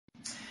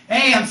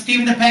Hey, I'm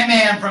Steven the Pet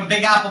Man from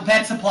Big Apple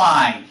Pet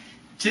Supply.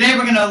 Today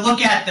we're going to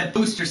look at the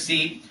Booster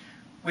Seat,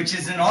 which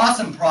is an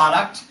awesome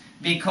product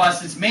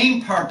because its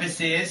main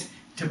purpose is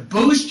to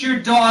boost your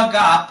dog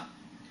up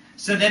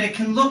so that it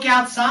can look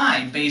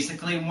outside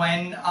basically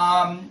when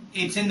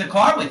it's in the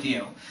car with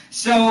you.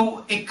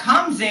 So it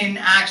comes in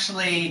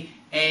actually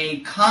a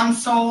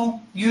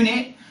console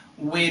unit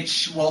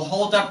which will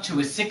hold up to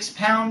a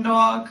 6-pound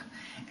dog.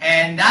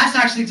 And that's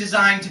actually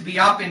designed to be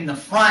up in the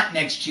front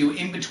next to you,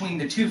 in between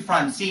the two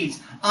front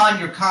seats on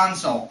your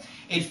console.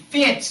 It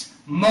fits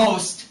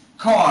most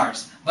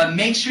cars, but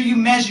make sure you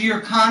measure your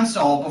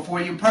console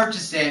before you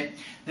purchase it.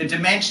 The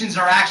dimensions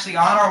are actually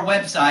on our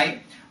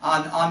website,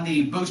 on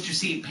the Booster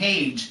Seat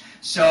page.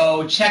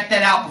 So check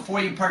that out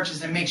before you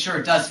purchase and make sure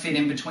it does fit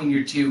in between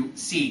your two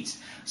seats.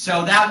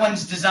 So that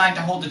one's designed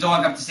to hold the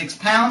dog up to 6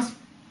 pounds.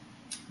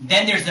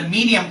 Then there's the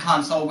medium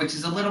console, which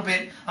is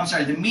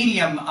the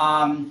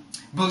medium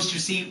Booster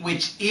Seat,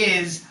 which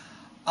is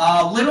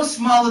a little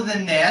smaller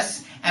than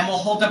this and will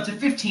hold up to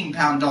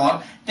 15-pound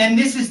dog. Then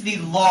this is the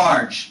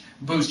large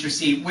Booster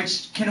Seat,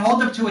 which can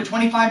hold up to a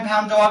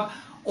 25-pound dog,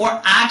 or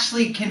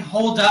actually can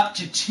hold up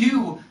to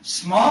 2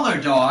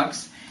 smaller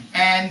dogs.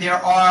 And there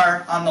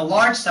are, on the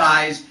large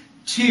size,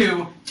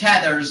 2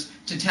 tethers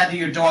to tether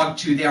your dog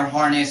to their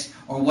harness,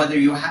 or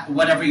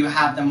whatever you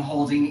have them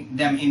holding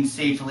them in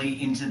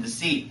safely into the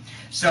seat.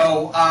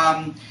 So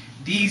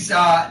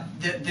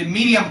the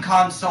medium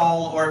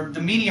console, or the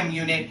medium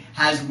unit,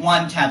 has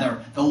 1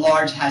 tether. The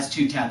large has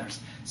 2 tethers.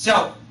 So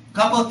a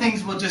couple of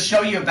things we'll just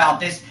show you about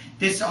this.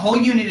 This whole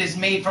unit is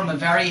made from a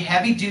very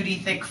heavy-duty,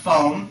 thick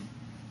foam,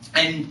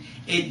 and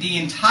the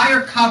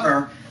entire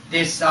cover,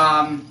 this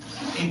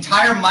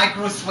entire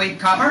micro suede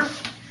cover,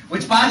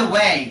 which, by the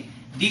way,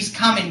 these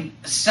come in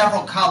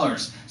several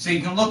colors, so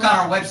you can look on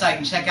our website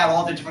and check out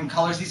all the different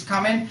colors these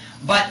come in.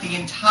 But the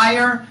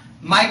entire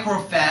micro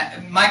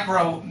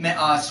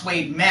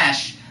suede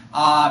mesh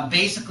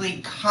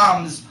basically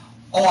comes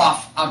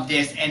off of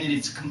this, and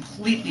it's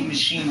completely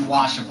machine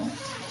washable.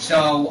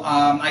 So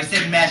I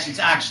said mesh, it's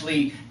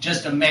actually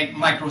just a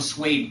micro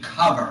suede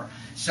cover.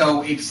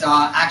 So it's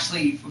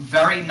actually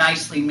very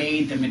nicely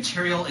made. The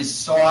material is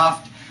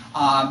soft.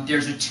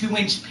 There's a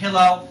 2-inch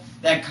pillow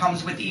that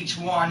comes with each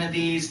one of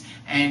these,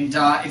 and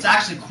it's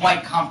actually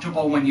quite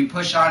comfortable when you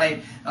push on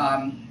it.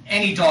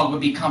 Any dog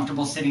would be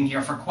comfortable sitting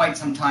here for quite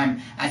some time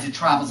as it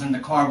travels in the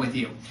car with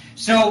you.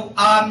 So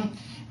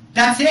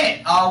that's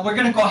it. We're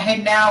going to go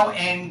ahead now,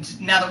 and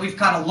now that we've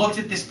kind of looked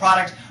at this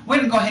product, we're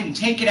going to go ahead and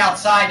take it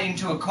outside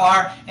into a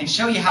car and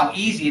show you how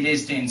easy it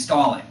is to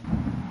install it.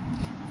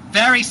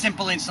 Very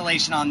simple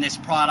installation on this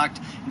product.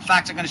 In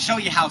fact, I'm going to show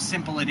you how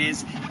simple it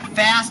is,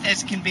 fast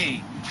as can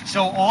be.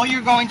 So all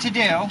you're going to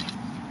do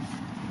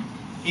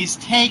is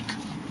take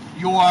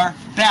your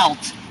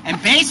belt,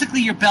 and basically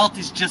your belt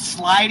is just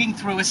sliding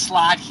through a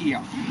slot here.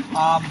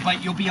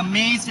 But you'll be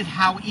amazed at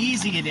how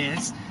easy it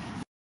is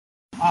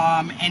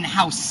and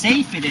how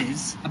safe it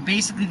is.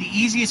 Basically, the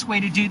easiest way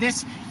to do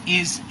this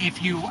is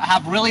if you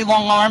have really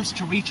long arms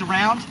to reach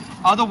around.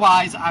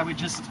 Otherwise, I would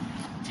just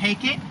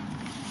take it,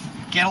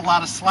 get a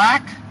lot of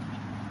slack,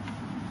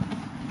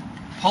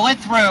 pull it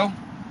through,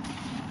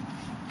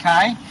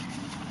 okay,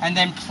 and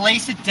then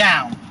place it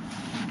down.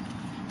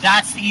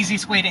 That's the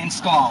easiest way to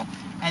install.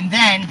 And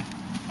then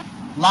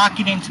lock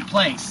it into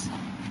place.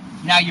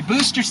 Now your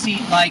booster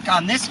seat, like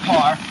on this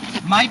car,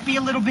 might be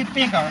a little bit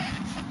bigger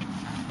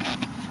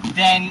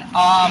than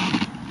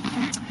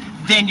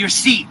your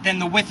seat, than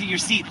the width of your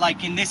seat.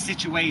 Like in this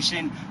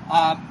situation,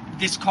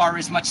 this car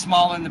is much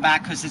smaller in the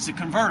back because it's a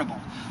convertible.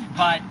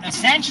 But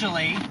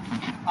essentially,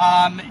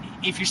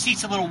 if your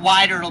seat's a little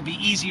wider, it'll be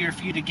easier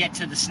for you to get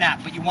to the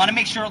snap. But you want to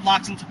make sure it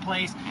locks into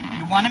place.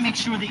 You want to make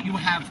sure that you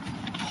have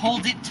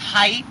pulled it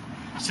tight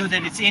so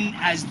that it's in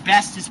as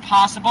best as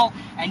possible.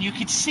 And you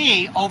can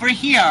see over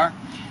here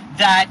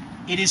that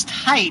it is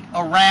tight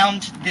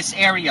around this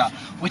area,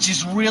 which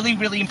is really,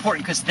 really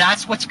important because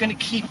that's what's going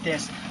to keep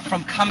this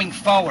from coming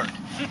forward.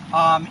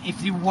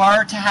 If you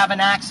were to have an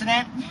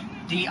accident,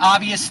 the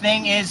obvious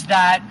thing is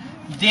that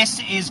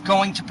this is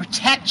going to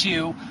protect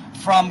you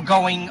from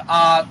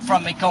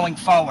it going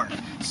forward.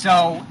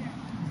 So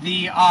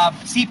the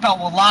seatbelt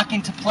will lock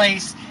into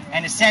place,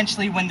 and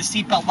essentially when the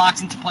seatbelt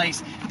locks into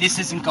place, this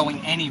isn't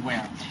going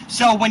anywhere.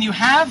 So when you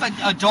have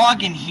a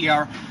dog in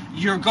here,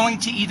 you're going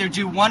to either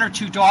do 1 or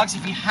 2 dogs.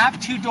 If you have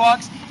 2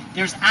 dogs,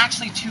 there's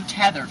actually 2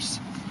 tethers.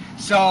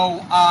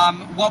 So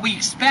what we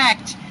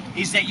expect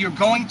is that you're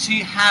going to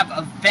have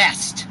a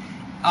vest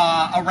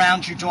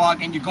around your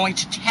dog, and you're going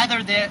to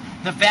tether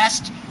the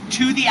vest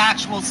to the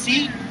actual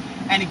seat.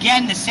 And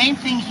again, the same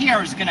thing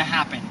here is going to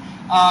happen.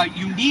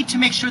 You need to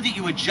make sure that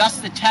you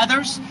adjust the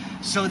tethers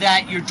so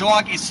that your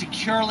dog is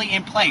securely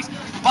in place.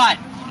 But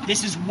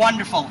this is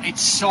wonderful.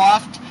 It's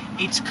soft,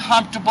 it's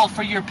comfortable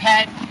for your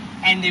pet,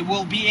 and they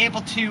will be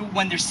able to,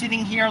 when they're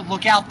sitting here,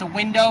 look out the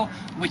window,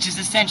 which is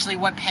essentially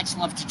what pets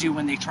love to do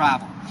when they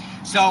travel.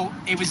 So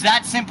it was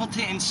that simple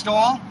to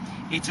install.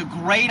 It's a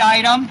great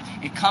item.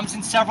 It comes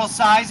in several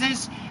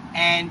sizes,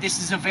 and this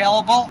is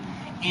available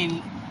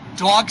in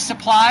dog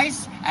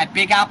supplies at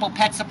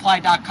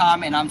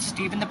BigApplePetSupply.com, and I'm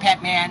Steven the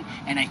Pet Man,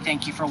 and I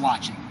thank you for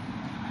watching.